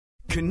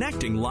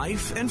Connecting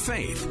life and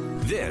faith.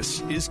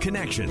 This is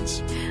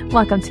Connections.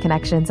 Welcome to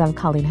Connections. I'm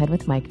Colleen Hood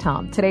with Mike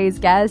Tom. Today's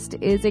guest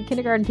is a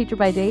kindergarten teacher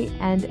by day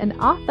and an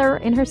author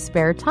in her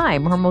spare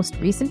time. Her most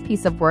recent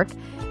piece of work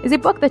is a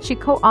book that she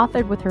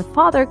co-authored with her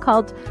father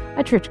called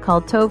A Church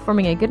Called Tov,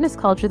 Forming a Goodness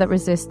Culture that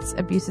Resists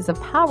Abuses of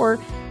Power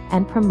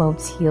and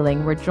Promotes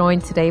Healing. We're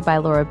joined today by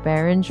Laura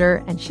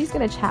Barringer, and she's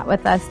going to chat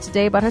with us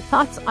today about her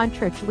thoughts on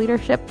church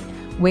leadership,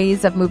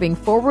 ways of moving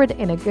forward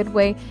in a good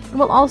way, and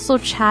we'll also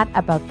chat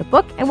about the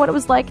book and what it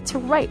was like to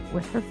write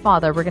with her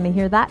father. We're going to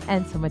hear that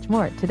and so much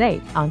more today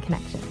on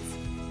Connections.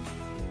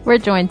 We're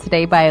joined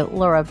today by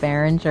Laura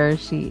Barringer.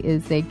 She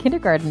is a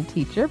kindergarten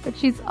teacher, but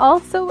she's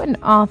also an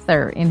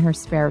author in her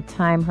spare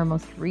time. Her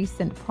most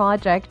recent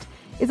project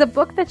is a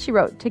book that she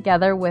wrote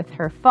together with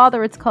her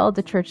father. It's called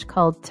A Church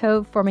Called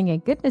Tov, Forming a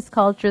Goodness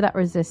Culture that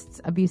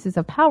Resists Abuses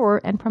of Power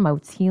and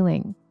Promotes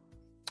Healing.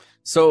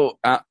 So,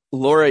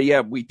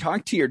 Laura, we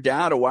talked to your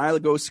dad a while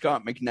ago,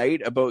 Scott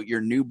McKnight, about your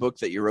new book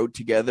that you wrote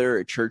together,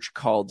 A Church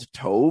Called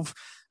Tov,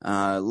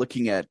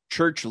 looking at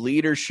church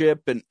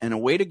leadership and a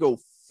way to go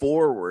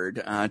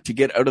forward to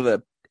get out of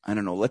the,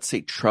 let's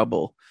say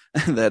trouble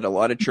that a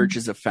lot of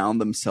churches have found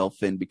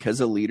themselves in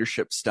because of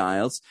leadership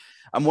styles.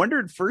 I'm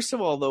wondering, first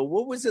of all, though,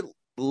 what was it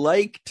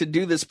like to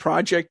do this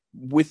project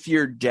with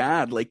your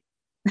dad? Like,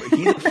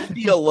 he's a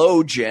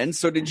theologian.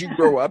 So did you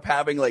grow up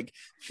having like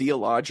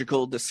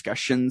theological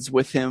discussions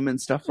with him and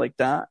stuff like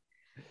that?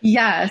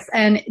 Yes.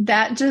 And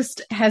that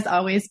just has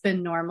always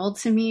been normal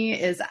to me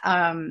is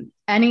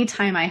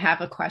anytime I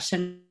have a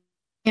question.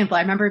 I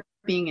remember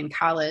being in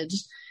college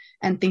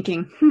and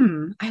thinking,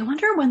 I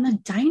wonder when the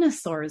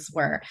dinosaurs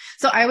were.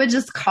 So I would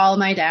just call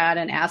my dad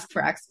and ask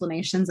for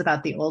explanations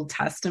about the Old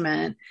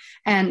Testament.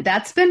 And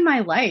that's been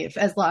my life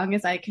as long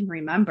as I can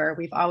remember.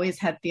 We've always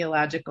had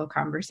theological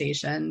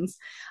conversations.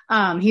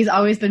 He's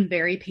always been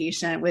very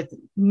patient with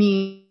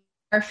me,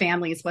 our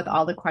families, with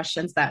all the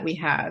questions that we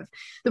have.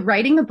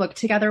 Writing the book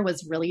together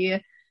was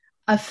really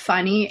a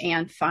funny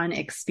and fun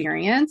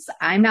experience.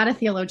 I'm not a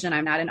theologian.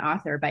 I'm not an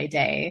author by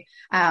day.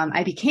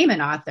 I became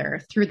an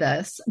author through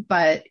this,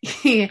 but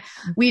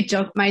we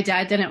joked, my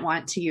dad didn't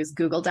want to use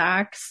Google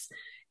Docs.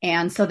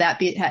 And so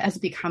that has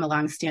become a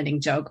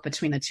longstanding joke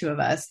between the two of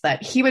us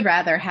that he would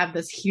rather have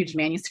this huge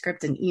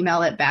manuscript and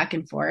email it back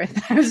and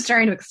forth. I was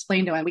trying to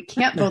explain to him, we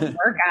can't both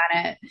work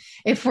on it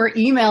if we're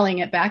emailing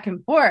it back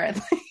and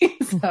forth.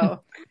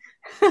 So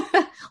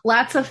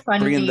lots of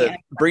fun.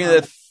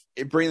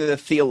 Bring the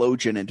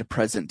theologian into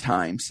present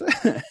times.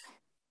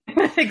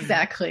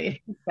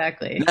 Exactly.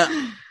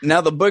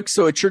 Now the book,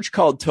 so A Church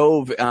Called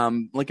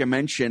Tov, like I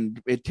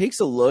mentioned, it takes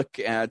a look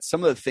at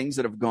some of the things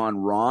that have gone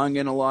wrong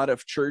in a lot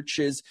of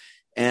churches,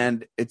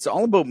 and it's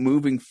all about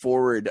moving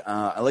forward.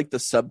 I like the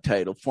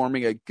subtitle,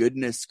 Forming a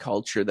Goodness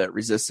Culture that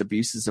Resists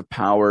Abuses of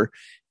Power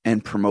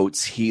and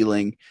Promotes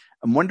Healing.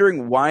 I'm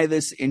wondering why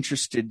this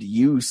interested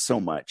you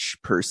so much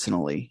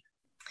personally.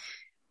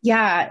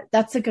 Yeah,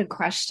 that's a good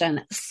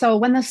question. So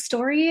when the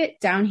story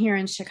down here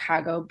in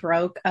Chicago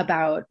broke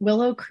about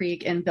Willow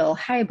Creek and Bill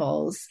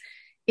Hybels,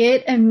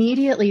 it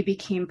immediately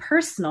became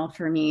personal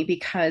for me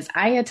because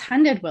I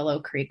attended Willow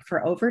Creek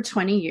for over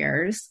 20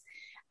 years.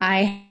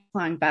 My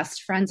long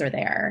best friends are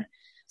there.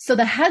 So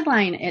the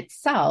headline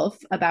itself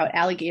about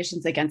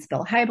allegations against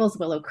Bill Hybels,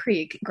 Willow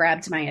Creek,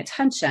 grabbed my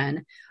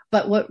attention.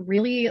 But what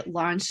really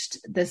launched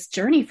this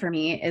journey for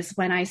me is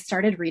when I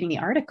started reading the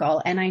article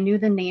and I knew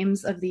the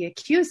names of the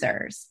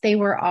accusers. They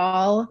were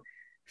all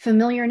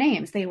familiar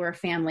names. They were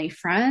family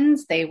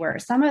friends.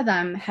 Some of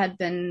them had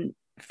been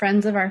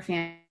friends of our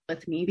family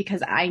with me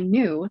because I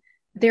knew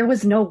there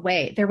was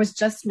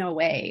just no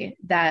way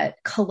that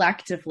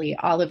collectively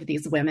all of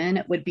these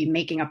women would be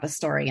making up a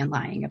story and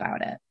lying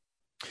about it.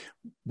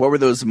 What were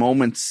those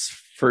moments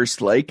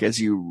first like as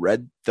you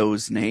read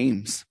those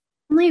names?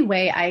 Only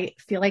way I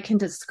feel I can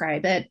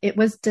describe it, it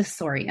was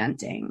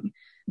disorienting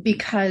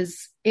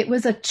because it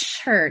was a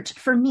church.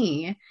 For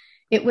me,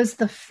 it was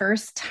the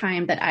first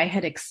time that I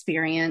had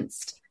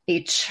experienced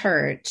a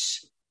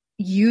church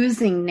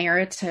using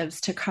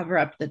narratives to cover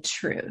up the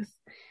truth.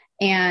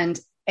 And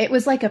it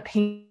was like a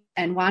pain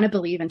and want to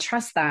believe and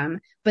trust them,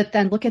 but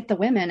then look at the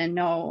women and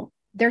know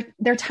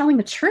they're telling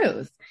the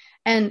truth.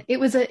 And it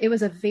was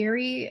a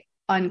very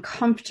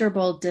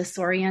uncomfortable,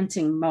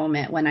 disorienting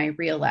moment when I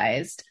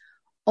realized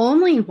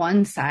only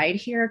one side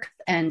here,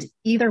 and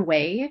either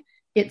way,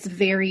 it's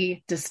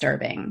very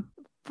disturbing.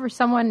 For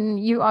someone,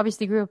 you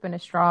obviously grew up in a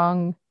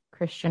strong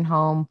Christian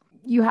home.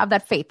 You have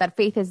that faith. That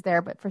faith is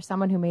there. But for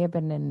someone who may have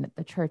been in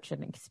the church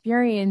and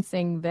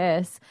experiencing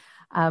this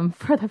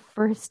for the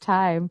first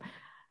time,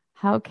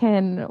 how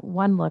can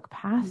one look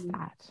past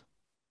that?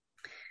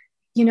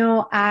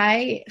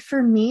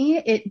 For me,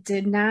 it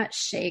did not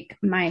shake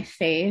my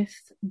faith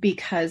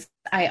because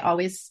I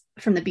always,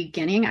 from the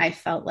beginning, I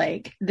felt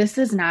like this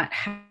is not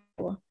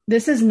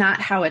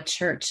how a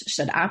church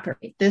should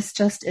operate. This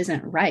just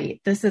isn't right.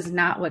 This is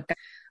not what God.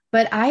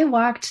 But I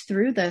walked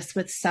through this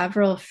with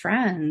several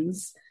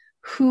friends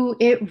who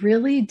it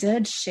really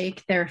did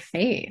shake their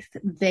faith.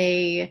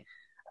 They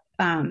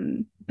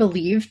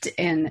believed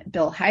in,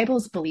 Bill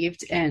Hybels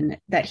believed in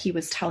that he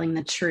was telling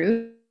the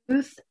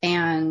truth.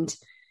 And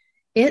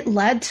it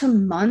led to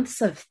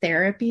months of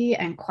therapy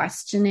and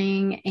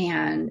questioning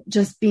and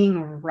just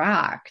being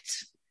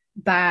rocked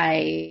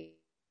by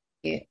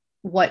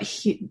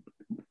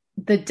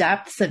the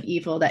depths of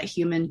evil that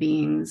human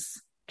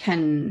beings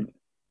can,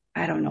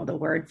 I don't know the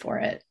word for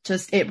it,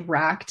 just it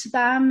rocked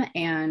them.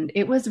 And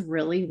it was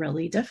really,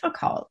 really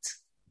difficult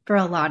for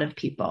a lot of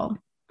people.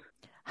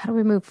 How do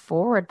we move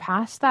forward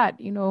past that?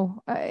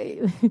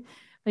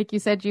 Like you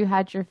said, you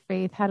had your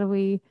faith. How do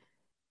we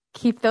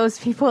keep those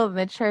people in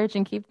the church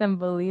and keep them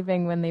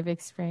believing when they've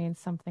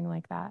experienced something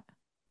like that?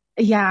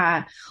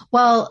 Yeah.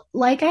 Well,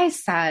 like I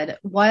said,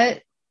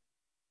 what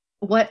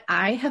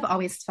I have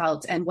always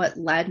felt and what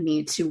led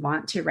me to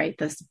want to write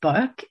this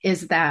book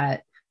is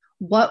that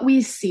what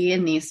we see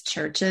in these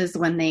churches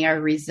when they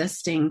are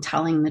resisting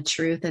telling the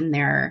truth and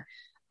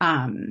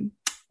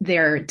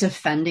they're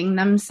defending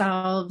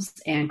themselves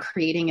and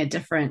creating a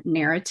different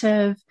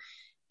narrative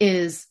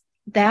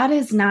that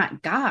is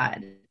not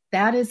God.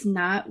 That is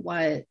not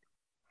what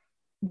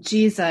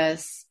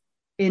Jesus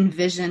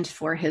envisioned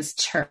for his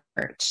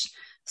church.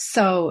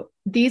 So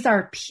these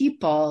are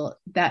people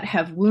that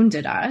have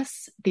wounded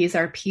us. These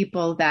are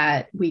people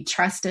that we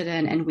trusted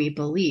in and we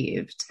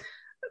believed,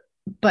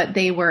 but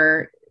they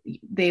were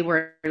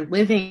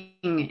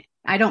living.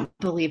 I don't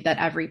believe that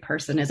every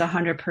person is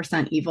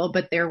 100% evil,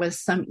 but there was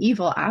some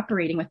evil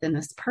operating within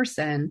this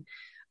person.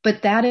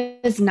 But that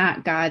is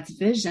not God's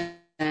vision.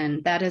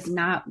 That is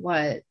not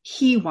what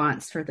he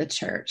wants for the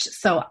church.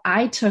 So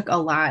I took a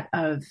lot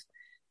of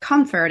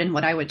comfort in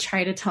what I would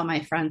try to tell my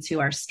friends who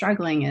are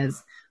struggling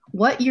is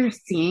what you're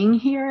seeing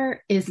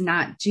here is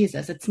not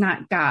Jesus. It's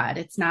not God.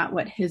 It's not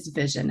what his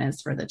vision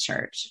is for the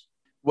church.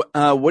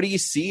 What do you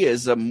see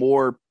as a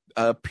more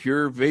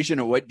pure vision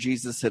of what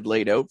Jesus had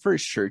laid out for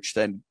his church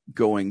then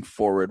going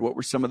forward? What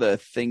were some of the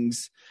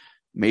things,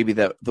 maybe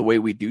that the way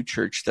we do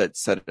church, that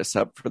set us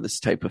up for this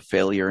type of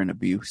failure and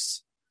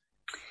abuse?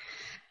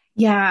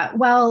 Yeah,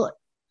 well,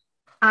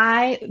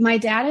 my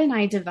dad and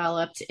I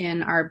developed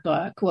in our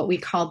book what we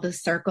called the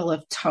Circle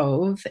of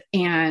Tov,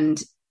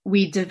 and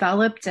we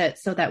developed it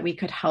so that we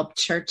could help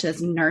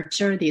churches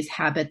nurture these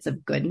habits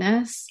of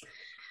goodness.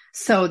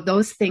 So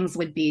those things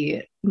would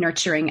be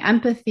nurturing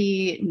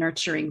empathy,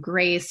 nurturing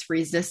grace,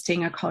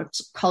 resisting a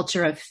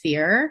culture of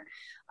fear.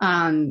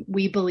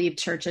 We believe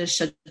churches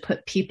should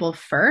put people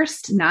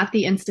first, not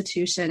the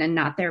institution and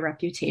not their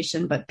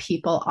reputation, but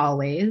people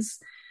always.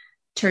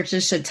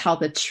 Churches should tell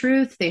the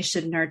truth. They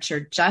should nurture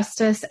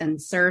justice and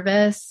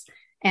service.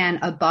 And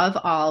above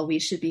all, we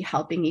should be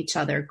helping each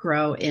other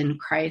grow in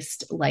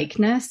Christ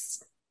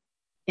likeness,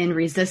 in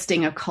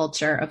resisting a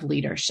culture of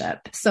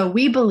leadership. So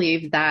we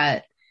believe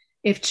that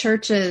if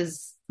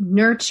churches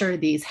nurture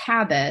these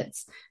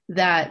habits,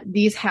 that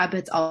these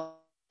habits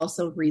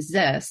also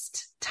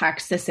resist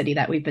toxicity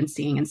that we've been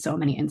seeing in so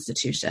many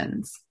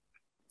institutions.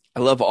 I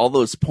love all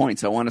those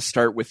points. I want to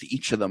start with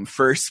each of them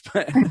first,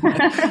 but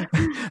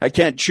I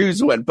can't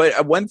choose one.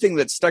 But one thing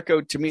that stuck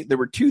out to me, there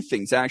were two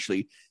things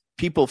actually: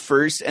 people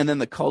first, and then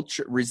the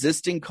culture,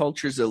 resisting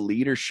cultures of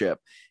leadership.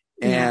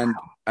 And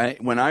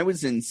when I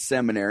was in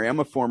seminary,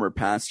 I'm a former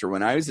pastor.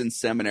 When I was in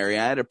seminary,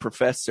 I had a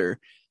professor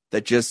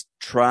that just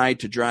tried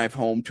to drive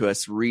home to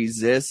us,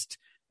 resist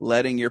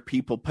letting your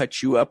people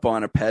put you up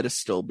on a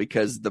pedestal,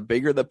 because the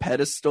bigger the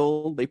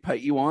pedestal they put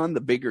you on,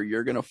 the bigger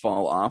you're going to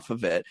fall off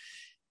of it.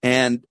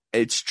 And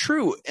it's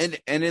true. And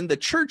in the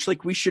church,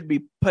 like, we should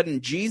be putting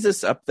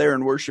Jesus up there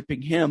and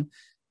worshiping him,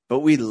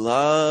 but we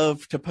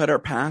love to put our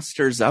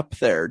pastors up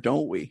there,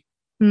 don't we?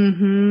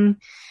 Mm-hmm.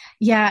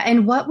 Yeah.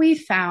 And what we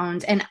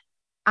found, and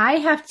I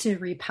have to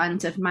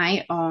repent of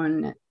my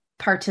own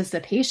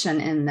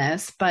participation in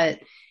this,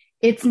 but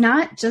it's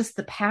not just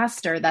the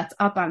pastor that's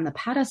up on the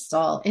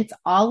pedestal. It's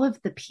all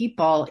of the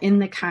people in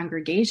the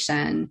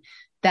congregation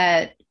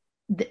that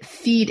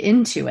feed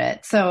into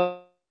it.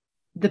 So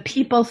the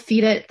people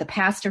feed it, the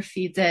pastor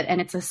feeds it,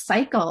 and it's a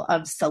cycle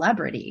of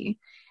celebrity.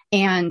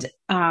 And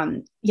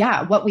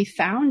what we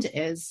found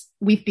is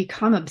we've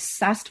become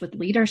obsessed with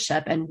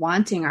leadership and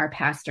wanting our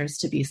pastors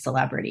to be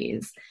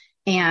celebrities.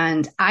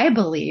 And I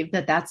believe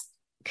that that's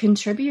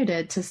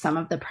contributed to some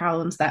of the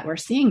problems that we're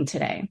seeing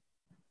today.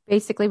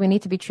 Basically, we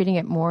need to be treating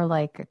it more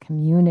like a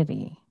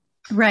community.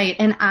 Right.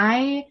 And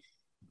I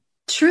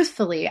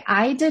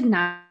did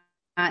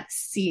not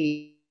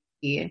see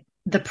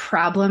the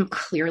problem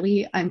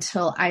clearly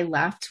until I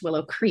left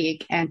Willow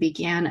Creek and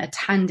began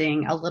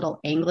attending a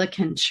little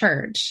Anglican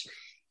church.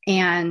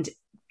 And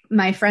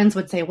my friends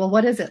would say, well,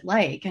 what is it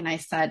like? And I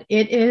said,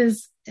 it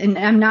is, and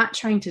I'm not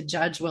trying to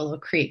judge Willow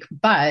Creek,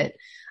 but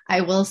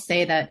I will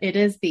say that it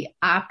is the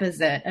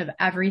opposite of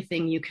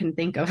everything you can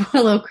think of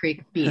Willow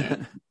Creek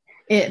being.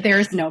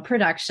 There's no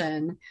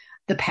production.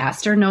 The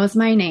pastor knows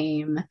my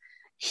name.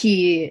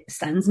 He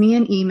sends me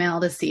an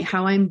email to see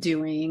how I'm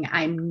doing.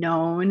 I'm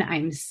known,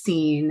 I'm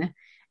seen.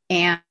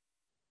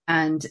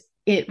 And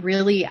it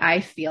really, I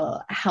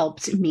feel,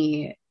 helped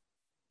me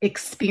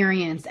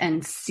experience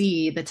and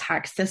see the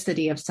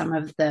toxicity of some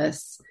of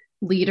this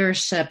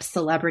leadership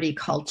celebrity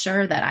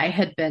culture that I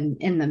had been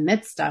in the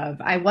midst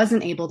of. I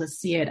wasn't able to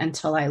see it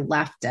until I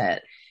left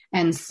it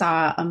and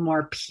saw a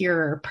more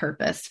pure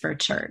purpose for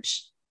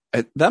church.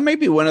 That may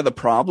be one of the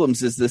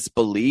problems, is this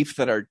belief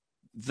that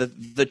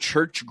the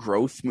church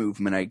growth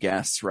movement, I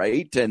guess,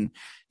 right? And,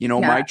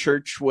 my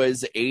church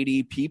was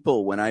 80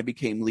 people when I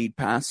became lead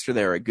pastor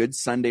there. A good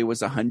Sunday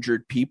was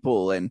 100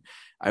 people, and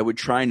I would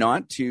try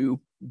not to,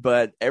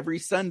 but every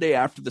Sunday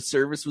after the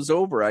service was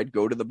over, I'd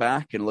go to the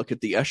back and look at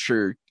the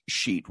usher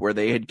sheet where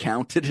they had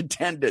counted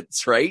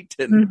attendance, right?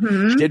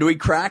 And did we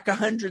crack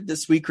 100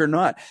 this week or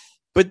not?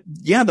 But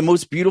yeah, the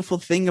most beautiful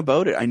thing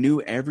about it, I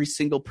knew every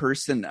single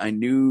person. I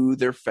knew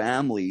their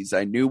families.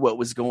 I knew what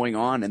was going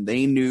on, and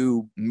they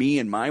knew me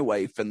and my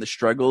wife and the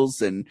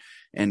struggles and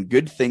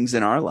good things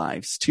in our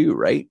lives too,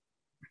 right?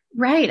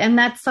 Right. And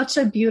that's such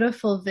a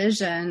beautiful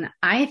vision,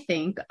 I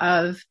think,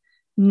 of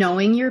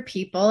knowing your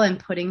people and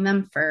putting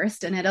them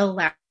first. And it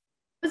allows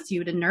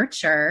you to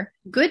nurture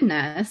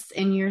goodness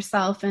in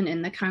yourself and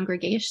in the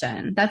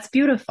congregation. That's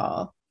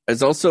beautiful. I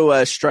was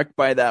also struck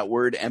by that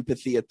word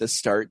empathy at the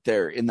start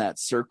there in that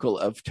circle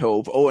of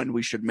Tov. Oh, and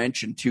we should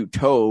mention too,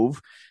 Tov,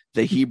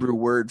 the Hebrew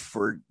word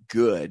for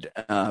good,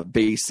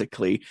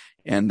 basically.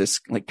 And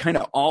this like kind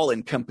of all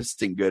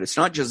encompassing good. It's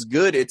not just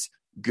good, it's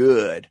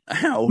good.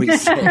 I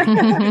always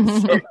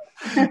say.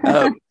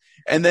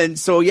 And then,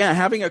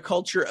 having a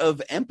culture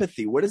of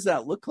empathy, what does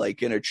that look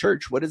like in a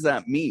church? What does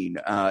that mean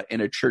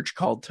in a church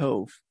called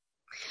Tov?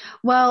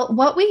 Well,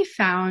 what we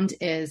found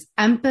is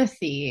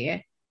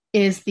empathy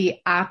is the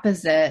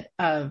opposite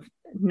of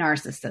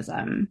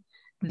narcissism.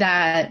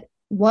 That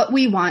what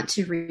we want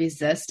to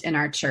resist in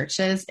our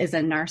churches is a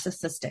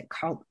narcissistic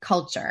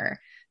culture,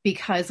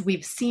 because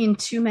we've seen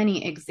too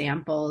many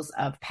examples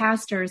of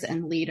pastors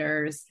and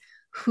leaders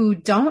who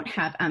don't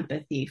have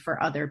empathy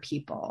for other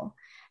people.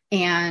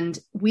 And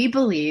we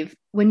believe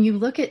when you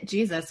look at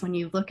Jesus, when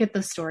you look at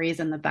the stories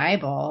in the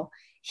Bible,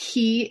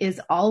 he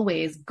is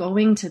always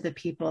going to the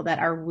people that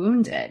are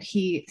wounded.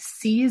 He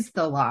sees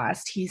the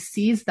lost. He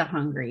sees the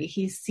hungry.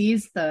 He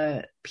sees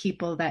the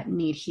people that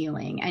need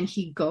healing, and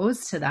he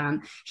goes to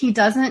them. He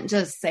doesn't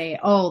just say,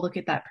 oh, look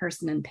at that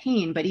person in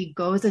pain, but he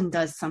goes and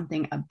does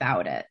something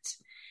about it.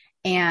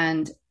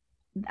 And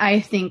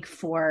I think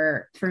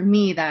for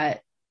me,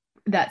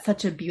 that's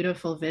such a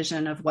beautiful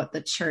vision of what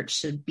the church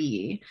should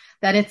be,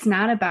 that it's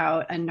not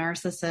about a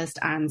narcissist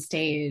on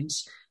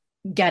stage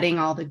getting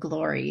all the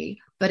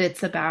glory, but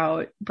it's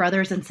about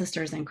brothers and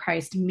sisters in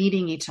Christ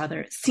meeting each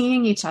other,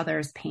 seeing each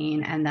other's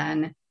pain, and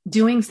then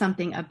doing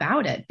something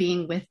about it,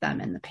 being with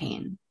them in the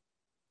pain.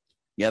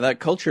 Yeah,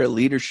 that culture of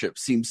leadership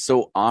seems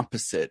so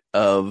opposite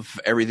of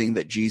everything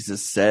that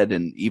Jesus said,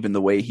 and even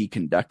the way he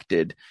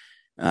conducted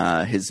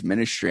his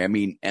ministry. I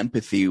mean,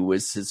 empathy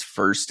was his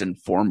first and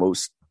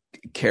foremost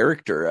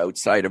character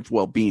outside of,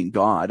 being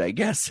God, I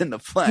guess, in the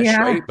flesh,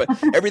 right? But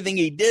everything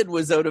he did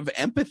was out of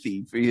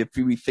empathy. If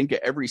we think of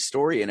every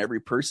story and every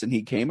person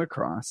he came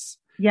across.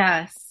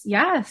 Yes.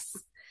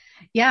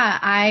 Yeah.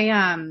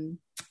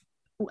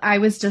 I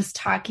was just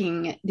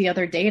talking the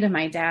other day to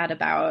my dad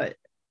about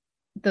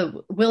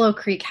the Willow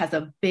Creek has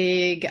a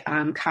big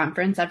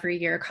conference every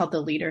year called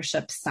the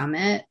Leadership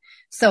Summit.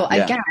 So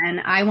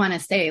again, I want to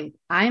say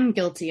I'm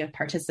guilty of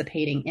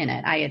participating in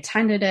it. I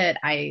attended it.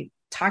 I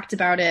talked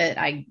about it.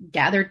 I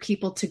gathered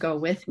people to go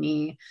with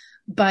me,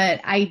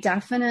 but I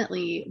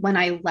definitely, when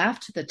I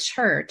left the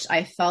church,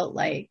 I felt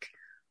like,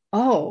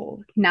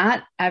 oh,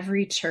 not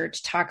every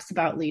church talks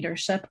about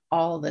leadership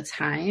all the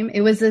time. It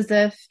was as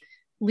if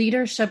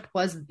leadership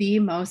was the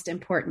most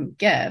important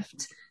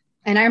gift.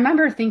 And I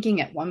remember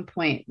thinking at one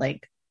point,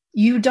 like,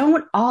 you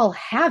don't all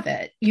have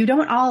it. You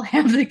don't all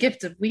have the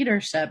gift of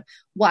leadership.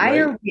 Why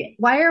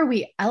are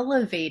we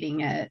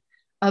elevating it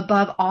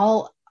above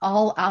all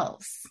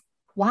else?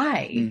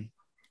 Why?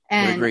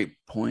 And what a great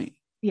point.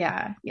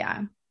 Yeah.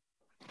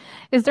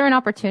 Is there an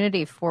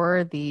opportunity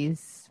for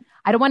these?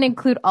 I don't want to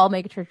include all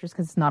mega churches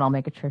because it's not all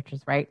mega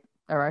churches, right?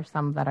 There are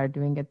some that are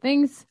doing good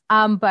things.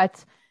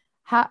 But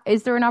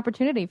is there an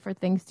opportunity for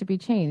things to be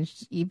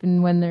changed,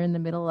 even when they're in the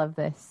middle of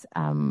this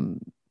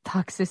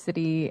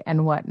toxicity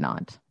and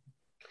whatnot?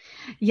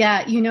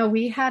 Yeah,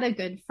 we had a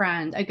good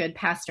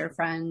pastor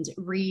friend,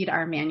 read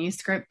our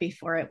manuscript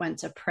before it went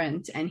to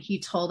print. And he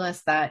told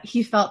us that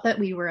he felt that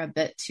we were a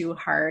bit too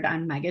hard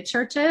on mega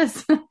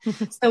churches.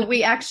 So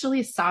we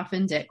actually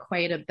softened it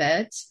quite a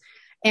bit.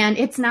 And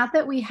it's not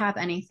that we have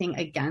anything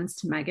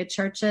against mega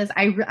churches.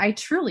 I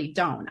truly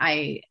don't.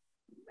 I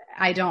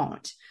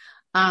don't.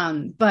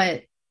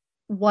 But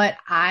what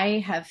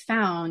I have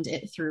found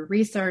through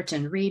research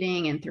and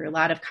reading and through a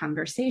lot of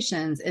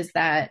conversations is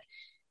that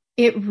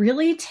it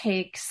really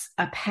takes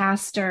a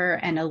pastor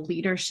and a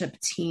leadership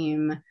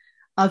team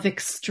of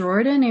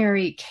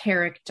extraordinary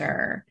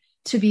character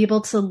to be able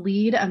to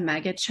lead a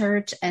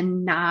megachurch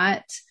and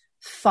not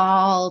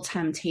fall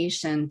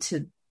temptation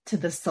to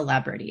the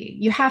celebrity.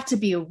 You have to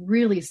be a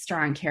really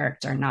strong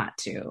character not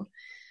to,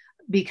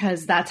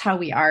 because that's how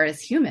we are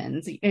as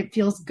humans. It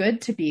feels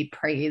good to be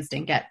praised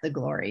and get the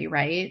glory,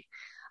 right?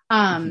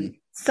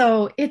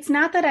 So it's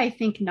not that I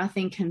think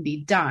nothing can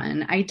be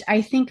done.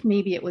 I think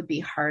maybe it would be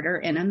harder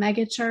in a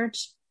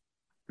megachurch,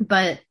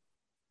 but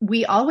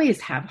we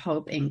always have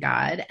hope in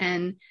God,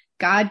 and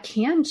God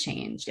can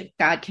change.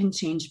 God can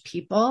change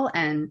people.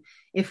 And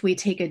if we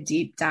take a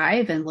deep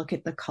dive and look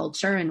at the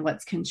culture and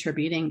what's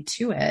contributing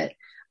to it,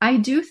 I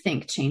do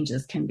think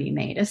changes can be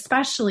made,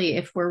 especially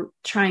if we're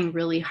trying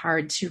really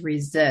hard to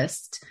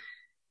resist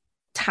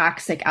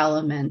toxic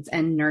elements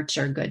and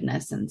nurture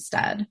goodness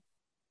instead.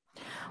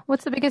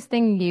 What's the biggest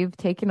thing you've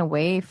taken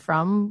away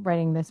from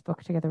writing this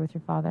book together with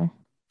your father?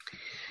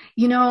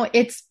 You know,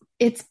 it's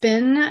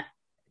been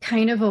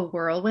kind of a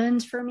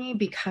whirlwind for me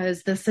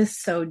because this is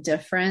so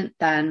different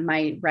than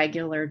my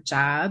regular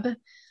job.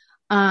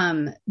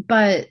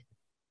 But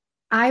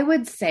I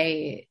would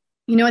say,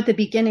 you know, at the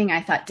beginning,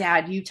 I thought,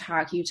 Dad, you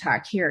talk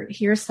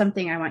here's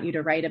something I want you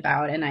to write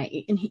about.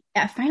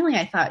 Finally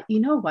I thought, you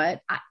know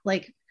what?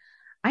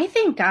 I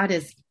think God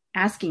is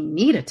asking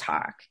me to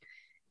talk,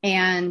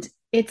 and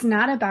it's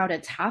not about a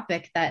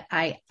topic that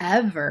I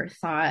ever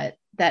thought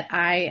that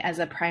I, as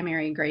a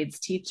primary grades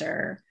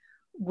teacher,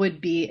 would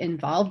be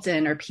involved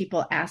in, or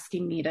people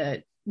asking me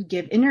to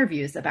give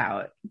interviews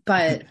about.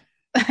 But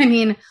I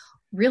mean,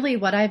 really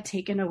what I've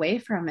taken away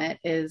from it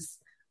is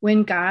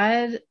when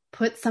God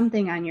puts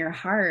something on your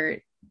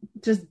heart,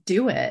 just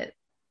do it.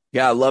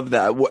 Yeah, I love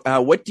that.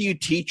 What do you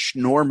teach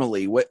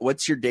normally?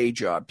 What's your day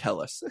job?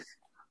 Tell us.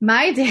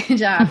 My day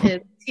job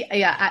is,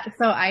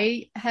 so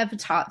I have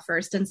taught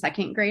first and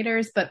second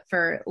graders, but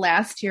for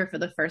last year, for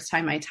the first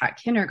time, I taught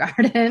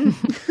kindergarten.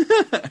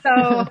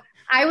 So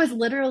I was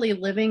literally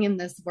living in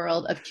this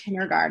world of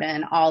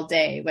kindergarten all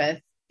day with,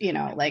 you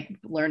know, like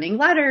learning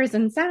letters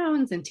and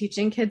sounds and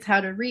teaching kids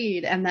how to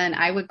read. And then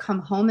I would come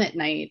home at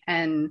night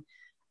and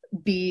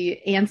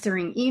be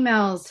answering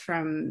emails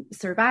from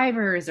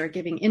survivors or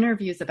giving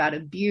interviews about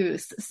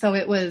abuse. So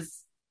it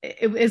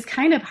was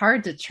kind of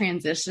hard to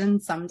transition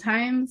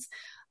sometimes.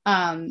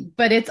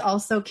 But it's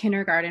also,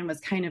 kindergarten was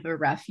kind of a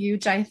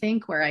refuge, I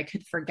think, where I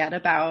could forget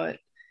about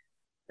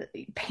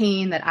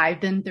pain that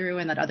I've been through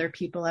and that other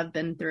people have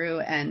been through,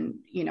 and,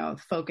 you know,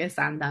 focus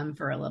on them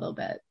for a little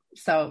bit.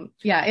 So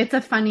yeah, it's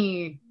a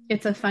funny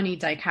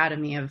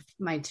dichotomy of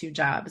my two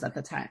jobs at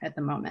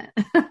the moment.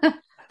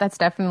 That's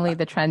definitely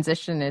the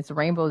transition. It's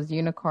rainbows,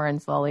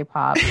 unicorns,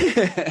 lollipops,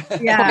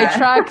 yeah,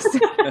 trucks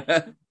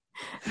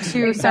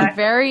to some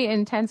very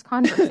intense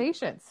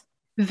conversations.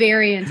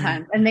 Very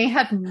intense. And they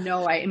have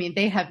no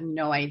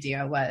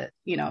idea what,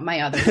 you know,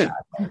 my other job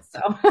is.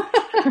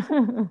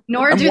 So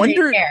nor do they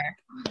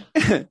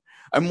care.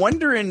 I'm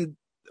wondering,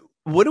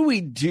 what do we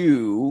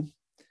do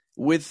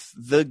with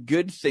the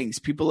good things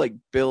people like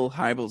Bill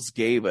Hybels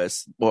gave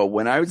us? Well,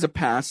 when I was a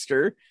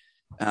pastor,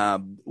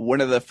 one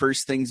of the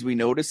first things we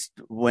noticed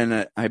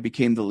when I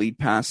became the lead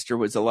pastor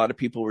was a lot of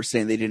people were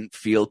saying they didn't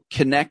feel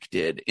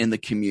connected in the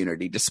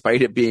community,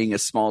 despite it being a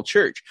small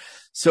church.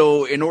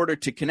 So in order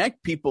to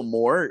connect people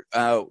more,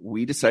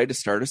 we decided to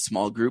start a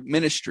small group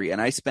ministry.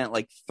 And I spent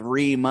like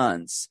 3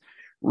 months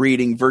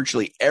reading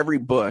virtually every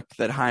book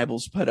that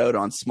Hybels put out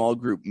on small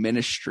group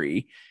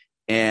ministry.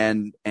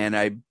 And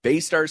I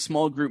based our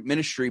small group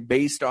ministry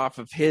based off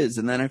of his.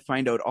 And then I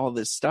find out all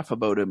this stuff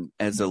about him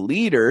as a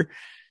leader.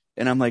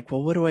 And I'm like,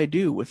 well, what do I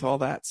do with all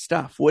that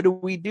stuff? What do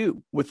we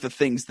do with the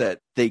things that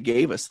they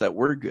gave us that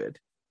were good?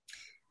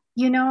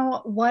 You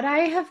know, what I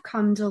have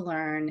come to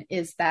learn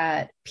is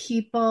that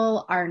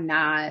people are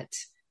not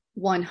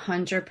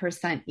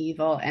 100%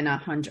 evil and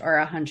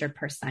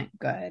 100%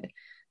 good,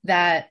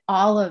 that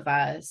all of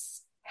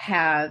us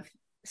have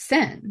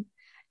sin.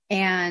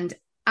 And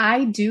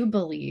I do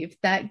believe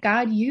that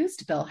God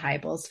used Bill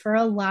Hybels for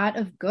a lot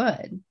of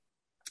good.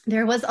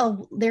 There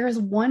is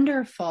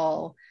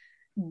wonderful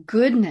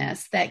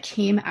goodness that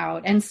came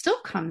out and still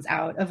comes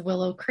out of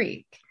Willow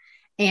Creek.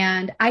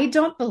 And I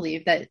don't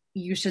believe that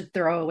you should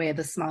throw away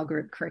the small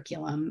group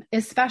curriculum,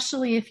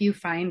 especially if you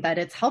find that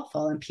it's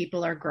helpful and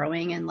people are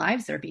growing and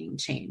lives are being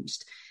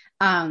changed.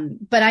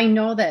 But I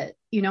know that,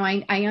 you know,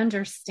 I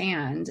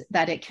understand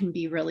that it can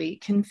be really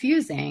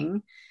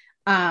confusing.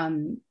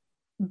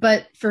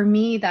 But for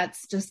me,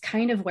 that's just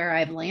kind of where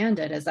I've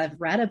landed as I've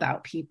read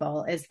about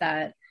people, is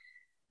that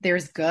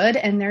there's good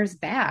and there's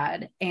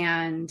bad.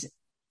 And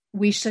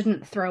we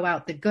shouldn't throw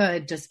out the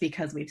good just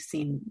because we've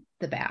seen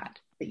the bad,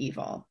 the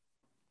evil.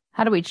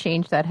 How do we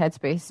change that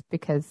headspace?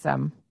 Because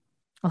a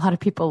lot of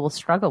people will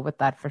struggle with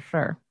that for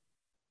sure.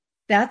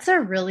 That's a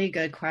really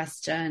good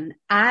question.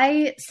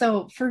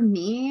 So for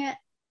me,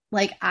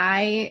 like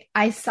I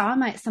saw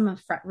some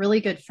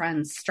really good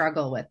friends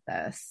struggle with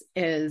this.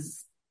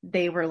 Is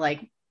they were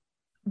like,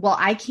 well,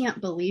 I can't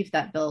believe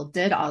that Bill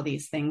did all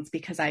these things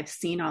because I've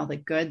seen all the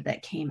good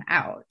that came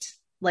out.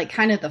 Like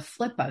kind of the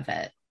flip of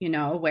it, you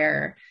know,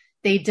 where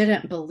they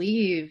didn't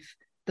believe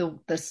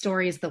the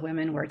stories the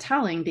women were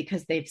telling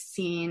because they've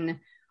seen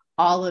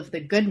all of the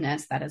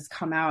goodness that has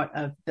come out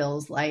of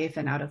Bill's life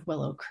and out of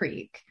Willow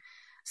Creek.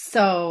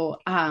 So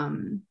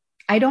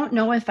I don't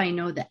know if I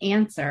know the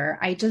answer.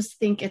 I just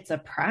think it's a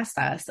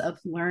process of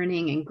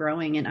learning and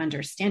growing and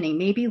understanding,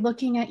 maybe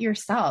looking at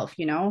yourself,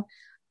 you know,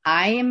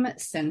 I'm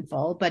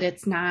sinful, but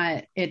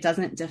it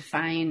doesn't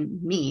define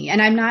me.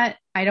 And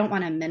I don't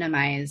want to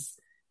minimize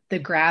the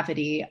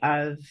gravity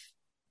of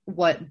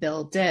what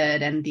Bill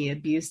did and the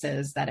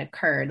abuses that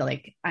occurred.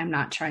 Like, I'm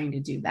not trying to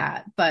do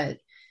that, but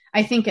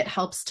I think it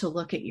helps to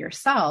look at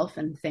yourself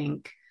and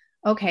think,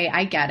 okay,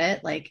 I get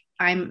it. Like,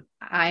 I'm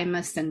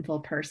a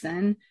sinful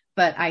person,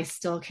 but I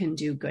still can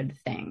do good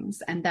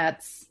things. And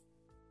that's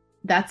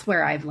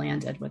where I've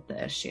landed with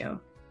the issue.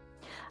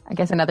 I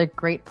guess another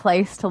great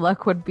place to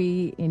look would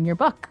be in your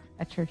book,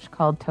 A Church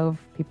Called Tove.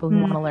 People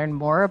who want to learn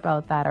more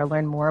about that or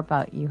learn more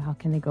about you, how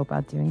can they go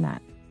about doing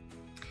that?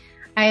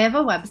 I have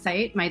a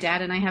website. My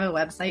dad and I have a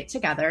website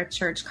together,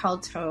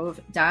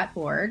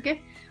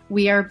 churchcalledtove.org.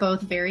 We are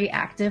both very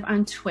active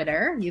on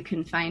Twitter. You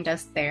can find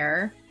us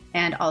there,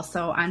 and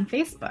also on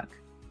Facebook.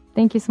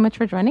 Thank you so much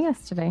for joining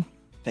us today.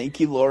 Thank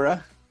you,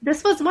 Laura.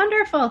 This was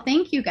wonderful.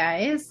 Thank you,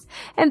 guys.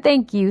 And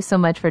thank you so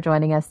much for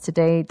joining us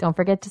today. Don't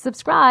forget to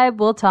subscribe.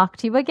 We'll talk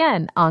to you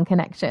again on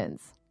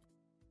Connections.